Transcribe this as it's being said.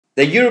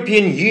The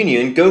European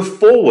Union go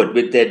forward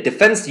with their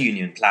defence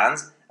union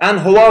plans, and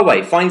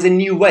Huwaei finds a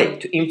new way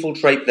to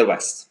infiltrate the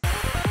West.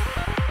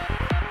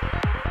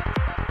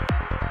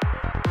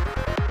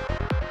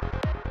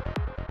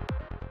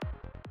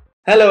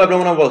 Hello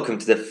everyone and welcome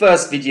to the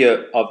first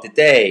video of the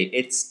day.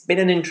 It's been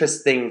an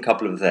interesting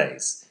couple of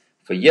days.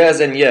 For years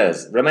and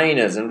years,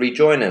 Remainers and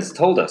rejoiners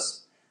told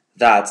us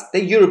that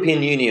the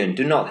European Union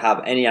do not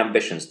have any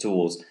ambitions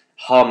towards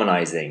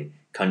harmonizing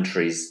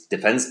countries'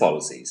 defense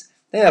policies.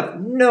 They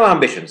have no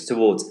ambitions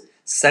towards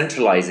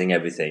centralizing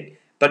everything.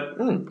 But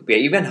we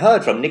even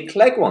heard from Nick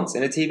Clegg once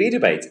in a TV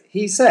debate.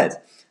 He said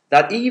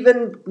that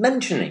even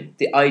mentioning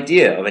the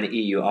idea of an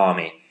EU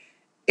army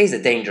is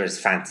a dangerous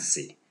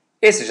fantasy.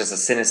 It's just a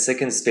sinister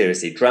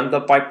conspiracy dreamt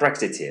up by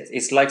Brexiteers.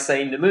 It's like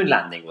saying the moon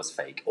landing was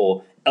fake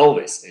or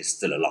Elvis is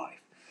still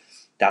alive.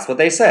 That's what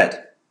they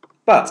said.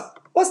 But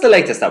what's the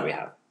latest that we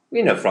have?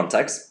 We know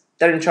Frontex.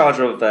 They're in charge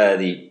of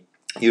the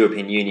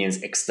European Union's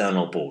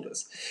external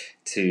borders,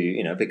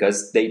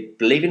 because they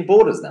believe in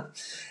borders now.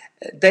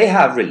 They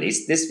have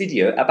released this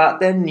video about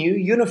their new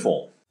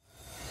uniform.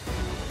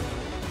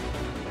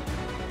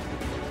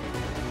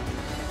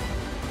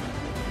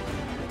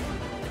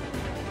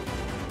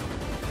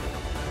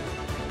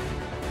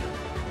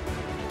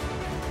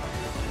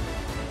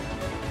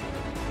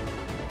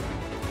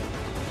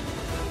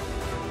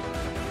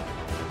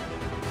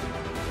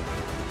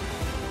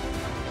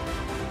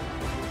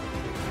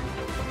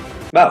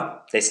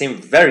 Well, they seem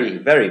very,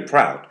 very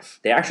proud.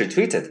 They actually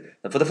tweeted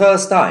that for the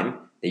first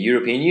time, the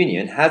European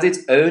Union has its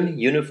own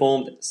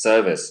uniformed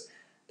service.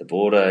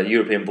 The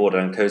European Border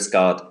and Coast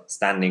Guard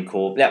Standing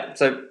Corps. Yeah,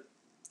 so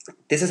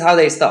this is how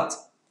they start.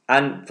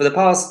 And for the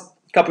past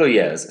couple of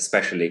years,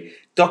 especially,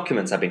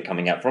 documents have been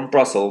coming out from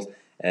Brussels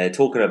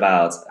talking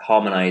about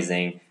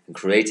harmonizing and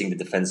creating the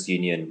defense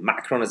union.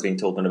 Macron has been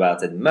talking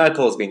about it.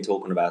 Merkel has been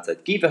talking about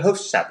it. Guy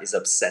Verhofstadt is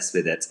obsessed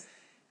with it.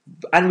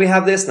 And we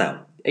have this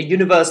now. A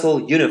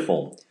universal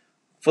uniform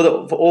for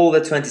all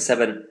the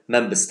 27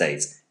 member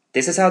states.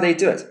 This is how they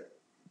do it.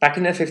 Back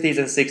in the 50s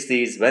and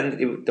 60s,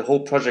 when the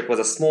whole project was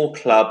a small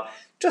club,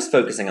 just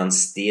focusing on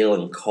steel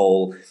and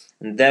coal,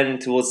 and then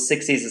towards the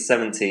 60s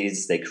and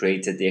 70s, they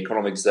created the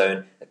economic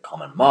zone, the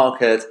common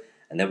market,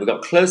 and then we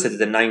got closer to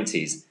the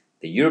 90s.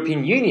 The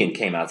European Union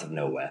came out of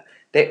nowhere.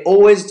 They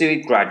always do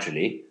it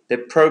gradually. They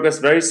progress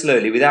very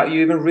slowly without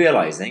you even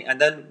realizing, and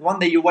then one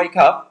day you wake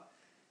up,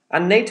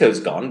 and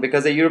NATO's gone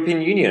because the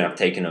European Union have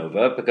taken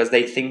over because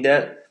they think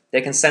that they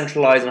can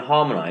centralize and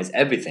harmonize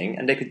everything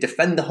and they could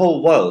defend the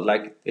whole world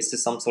like it's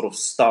just some sort of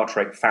Star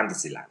Trek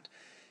fantasy land.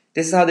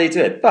 This is how they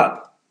do it.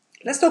 But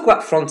let's talk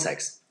about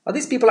Frontex. Are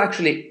these people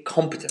actually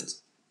competent?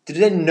 Do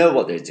they know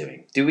what they're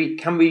doing?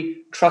 Can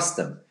we trust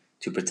them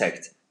to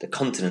protect the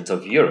continent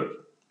of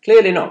Europe?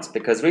 Clearly not,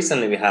 because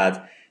recently we had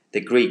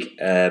the Greek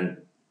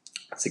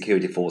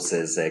security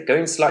forces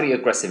going slightly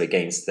aggressive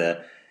against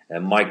the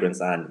migrants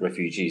and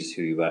refugees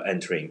who were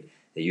entering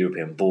the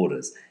European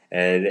borders,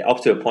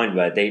 up to a point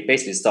where they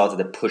basically started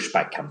a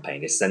pushback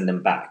campaign. They sent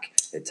them back.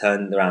 They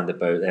turned around the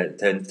boat,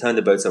 turned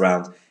the boats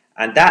around,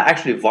 and that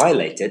actually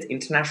violated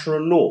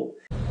international law.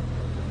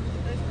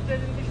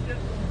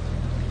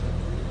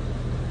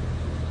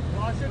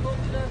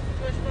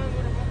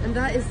 And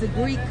that is the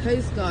Greek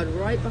Coast Guard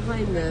right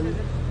behind them.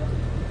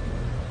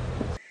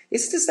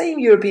 It's the same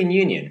European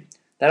Union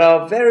that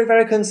are very,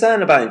 very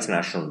concerned about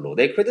international law.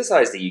 They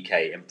criticise the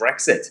UK and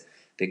Brexit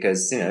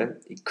because,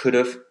 it could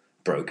have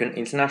broken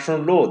international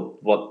law,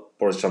 what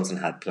Boris Johnson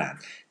had planned.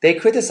 They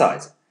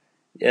criticise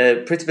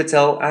Priti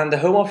Patel and the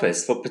Home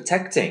Office for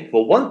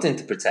wanting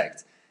to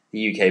protect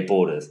the UK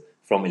borders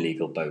from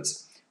illegal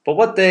boats. But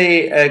what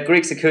the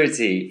Greek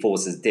security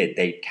forces did,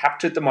 they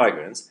captured the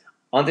migrants.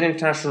 Under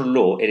international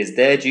law, it is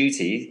their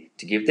duty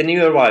to give the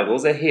new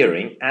arrivals a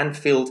hearing and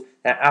fill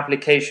their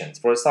applications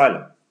for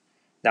asylum.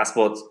 That's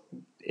what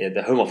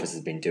the Home Office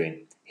has been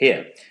doing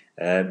here.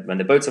 When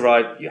the boats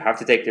arrive, you have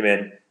to take them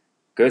in,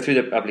 go through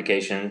the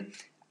application,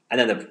 and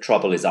then the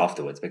trouble is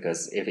afterwards,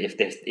 because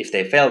if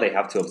they fail, they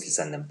have to obviously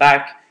send them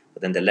back,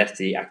 but then the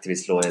lefty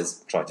activist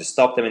lawyers try to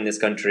stop them in this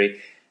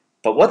country.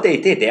 But what they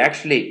did, they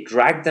actually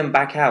dragged them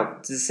back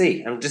out to the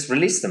sea and just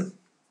released them.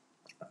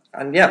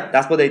 And yeah,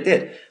 that's what they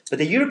did. But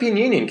the European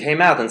Union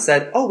came out and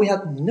said, oh, we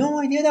had no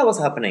idea that was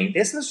happening.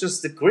 This was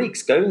just the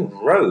Greeks going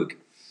rogue.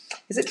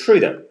 Is it true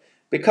though?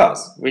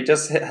 Because we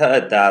just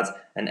heard that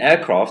an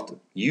aircraft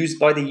used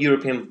by the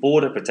European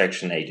Border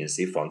Protection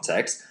Agency,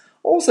 Frontex,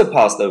 also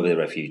passed over the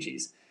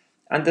refugees.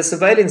 And the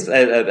surveillance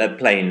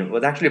plane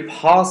was actually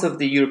part of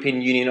the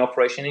European Union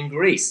operation in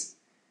Greece.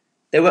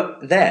 They were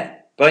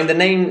there, but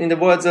in the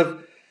words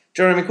of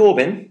Jeremy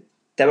Corbyn,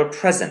 they were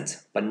present,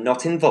 but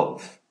not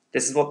involved.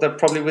 This is what they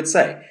probably would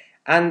say.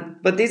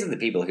 But these are the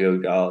people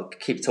who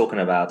keep talking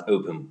about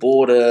open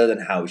borders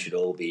and how we should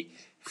all be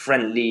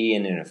friendly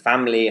and in a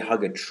family,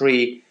 hug a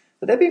tree.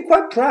 But they've been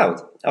quite proud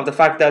of the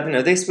fact that,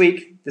 this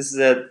week, this is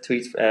a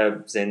tweet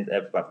back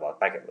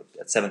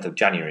at 7th of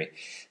January,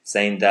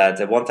 saying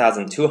that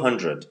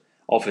 1,200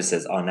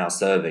 officers are now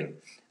serving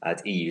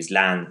at EU's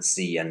land,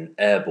 sea and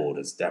air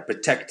borders. They're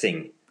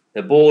protecting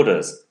the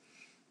borders.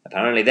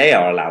 Apparently they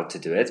are allowed to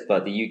do it,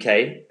 but the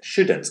UK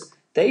shouldn't.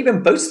 They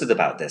even boasted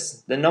about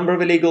this. The number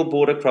of illegal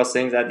border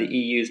crossings at the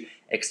EU's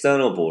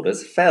external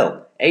borders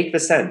fell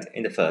 8%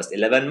 in the first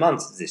 11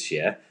 months this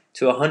year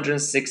to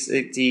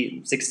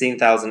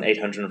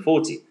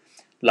 116,840,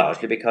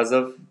 largely because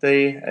of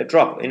the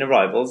drop in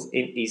arrivals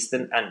in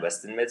eastern and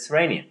western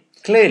Mediterranean.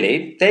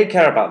 Clearly, they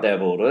care about their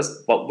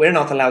borders, but we're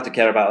not allowed to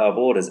care about our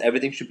borders.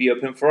 Everything should be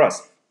open for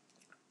us.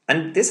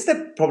 And this is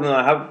the problem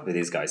I have with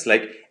these guys,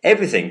 like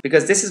everything,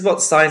 because this is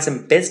what Science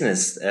and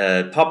Business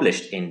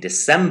published in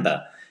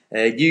December.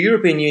 The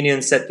European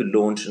Union set to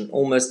launch an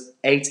almost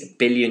 €8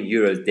 billion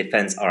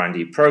defence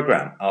R&D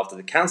programme after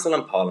the Council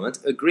and Parliament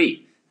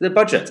agree the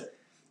budget.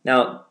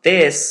 Now,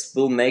 this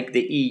will make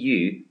the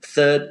EU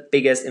third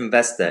biggest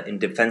investor in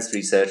defence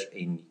research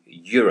in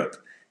Europe.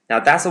 Now,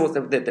 that's all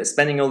they're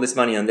spending all this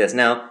money on this.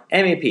 Now,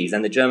 MEPs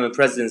and the German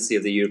presidency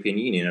of the European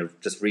Union have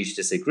just reached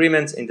this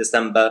agreement in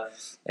December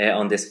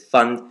on this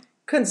fund,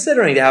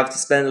 considering they have to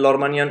spend a lot of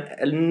money on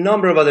a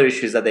number of other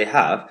issues that they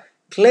have.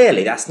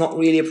 Clearly, that's not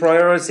really a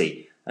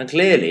priority. And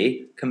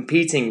clearly,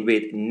 competing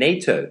with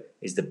NATO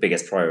is the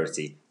biggest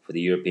priority for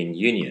the European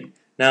Union.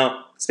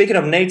 Now, speaking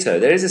of NATO,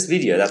 there is this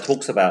video that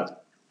talks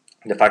about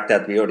the fact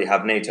that we already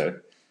have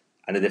NATO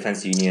and the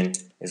Defence Union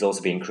is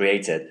also being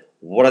created.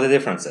 What are the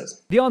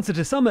differences? The answer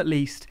to some, at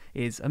least,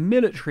 is a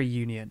military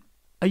union.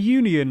 A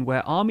union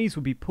where armies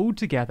would be pulled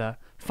together,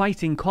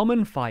 fighting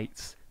common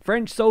fights,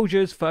 French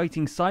soldiers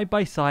fighting side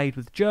by side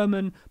with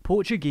German,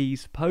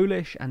 Portuguese,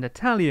 Polish and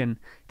Italian,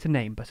 to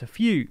name but a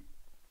few.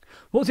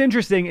 What's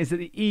interesting is that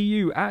the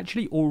EU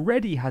actually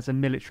already has a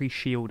military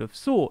shield of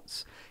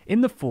sorts,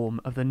 in the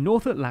form of the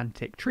North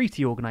Atlantic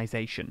Treaty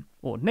Organisation,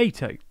 or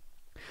NATO.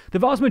 The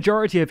vast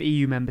majority of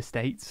EU member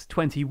states,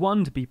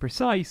 21 to be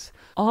precise,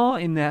 are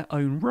in their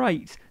own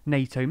right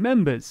NATO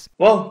members.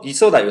 Well, you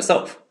saw that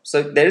yourself.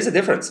 So there is a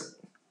difference.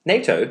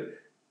 NATO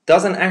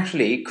doesn't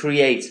actually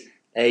create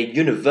a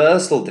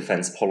universal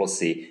defence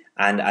policy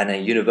and a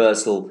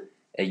universal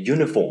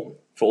uniform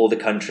for all the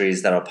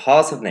countries that are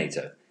part of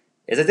NATO.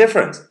 It's a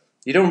difference.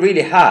 You don't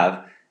really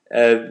have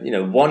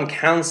one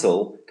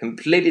council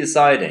completely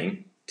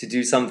deciding to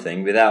do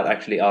something without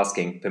actually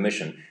asking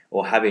permission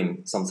or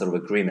having some sort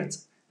of agreement.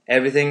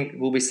 Everything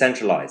will be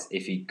centralized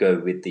if you go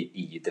with the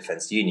EU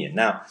Defence Union.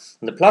 Now,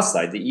 on the plus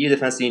side, the EU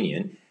Defence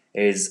Union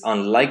is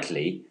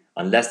unlikely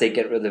unless they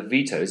get rid of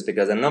vetoes,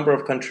 because a number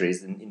of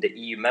countries in the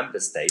EU member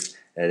states,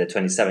 the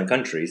 27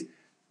 countries,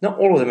 not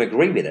all of them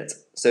agree with it.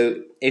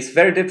 So it's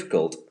very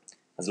difficult.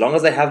 As long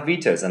as they have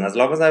vetoes and as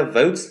long as they have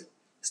votes,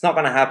 it's not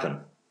going to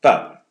happen.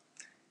 But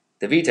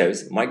the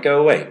vetoes might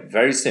go away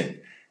very soon.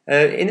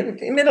 In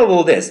the middle of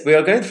all this, we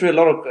are going through a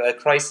lot of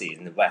crises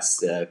in the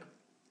West,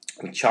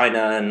 with China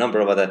and a number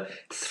of other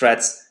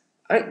threats.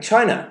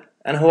 China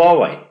and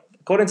Huwaei,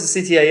 according to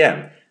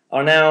CTAM,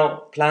 are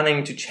now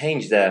planning to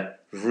change their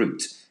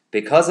route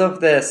because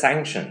of the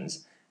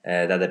sanctions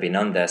that they've been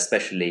under,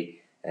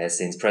 especially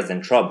since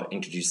President Trump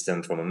introduced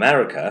them from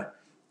America.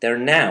 They're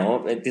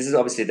now, this is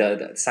obviously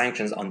the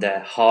sanctions on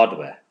their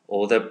hardware,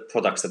 all the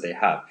products that they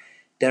have.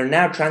 They're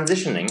now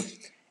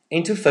transitioning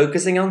into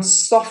focusing on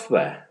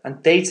software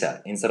and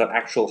data instead of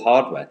actual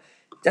hardware.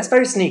 That's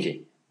very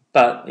sneaky,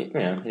 but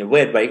in a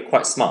weird way,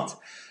 quite smart.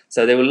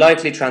 So they will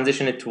likely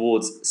transition it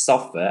towards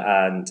software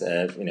and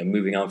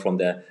moving on from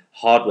the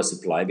hardware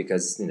supply,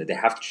 because they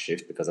have to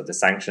shift because of the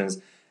sanctions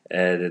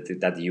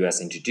that the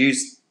US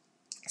introduced.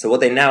 So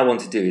what they now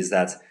want to do is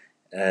that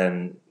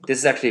this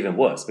is actually even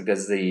worse,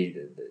 because the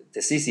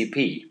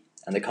CCP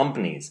and the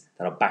companies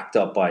that are backed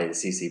up by the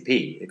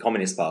CCP, the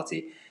Communist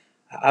Party,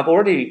 have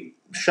already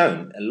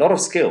shown a lot of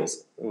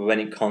skills when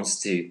it comes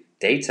to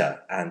data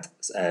and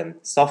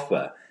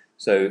software.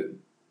 So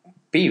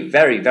be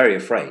very, very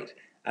afraid,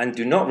 and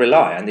do not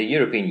rely on the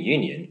European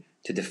Union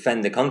to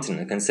defend the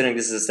continent, considering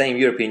this is the same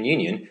European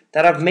Union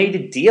that have made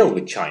a deal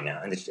with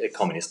China and the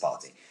Communist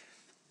Party.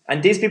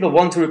 And these people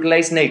want to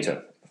replace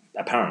NATO,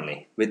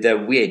 apparently, with their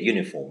weird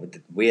uniform, with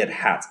the weird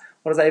hat.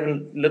 What does that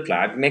even look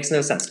like? It makes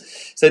no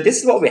sense. So this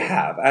is what we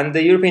have. And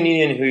the European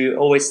Union, who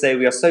always say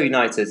we are so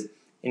united,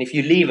 and if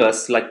you leave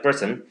us like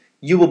Britain,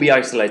 you will be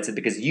isolated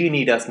because you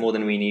need us more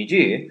than we need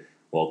you.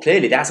 Well,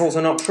 clearly that's also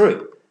not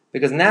true.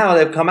 Because now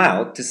they've come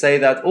out to say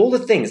that all the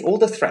things, all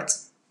the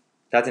threats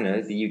that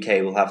the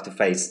UK will have to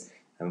face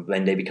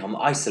when they become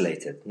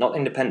isolated, not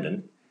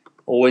independent,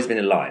 always been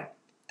a lie.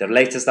 The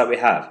latest that we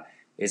have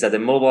is that the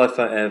mobile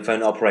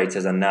phone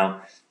operators are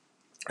now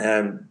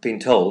being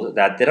told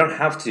that they don't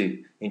have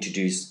to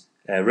introduce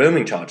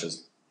roaming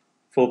charges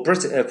for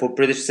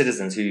British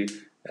citizens who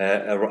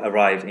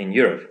arrive in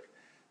Europe.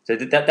 So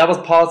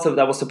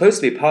that was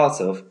supposed to be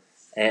part of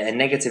a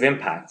negative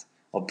impact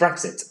of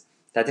Brexit.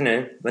 That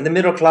when the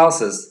middle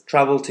classes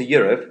travel to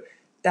Europe,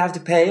 they have to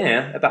pay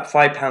about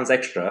 £5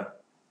 extra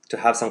to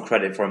have some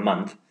credit for a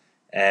month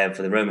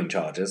for the roaming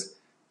charges.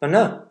 But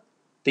no,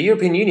 the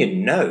European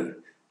Union know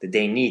that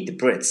they need the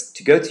Brits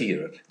to go to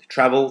Europe, to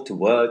travel, to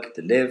work,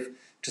 to live,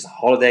 just a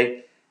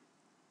holiday.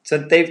 So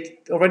they've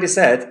already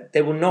said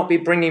they will not be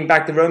bringing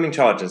back the roaming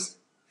charges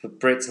for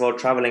Brits who are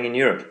travelling in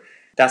Europe.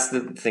 That's the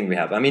thing we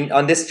have. I mean,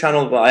 on this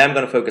channel, well, I am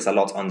going to focus a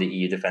lot on the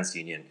EU Defence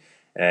Union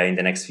in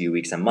the next few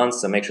weeks and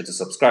months, so make sure to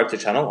subscribe to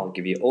the channel. I'll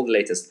give you all the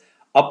latest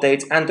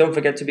updates, and don't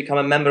forget to become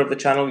a member of the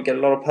channel. You get a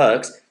lot of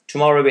perks.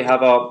 Tomorrow we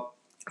have our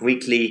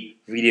weekly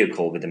video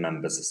call with the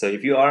members. So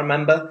if you are a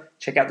member,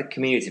 check out the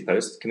community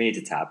post,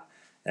 community tab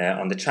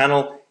on the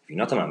channel. If you're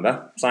not a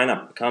member, sign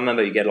up. Become a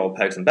member, you get a lot of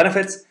perks and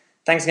benefits.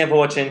 Thanks again for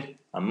watching.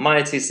 I'm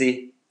Mahyar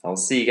Tousi. I'll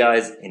see you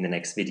guys in the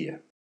next video.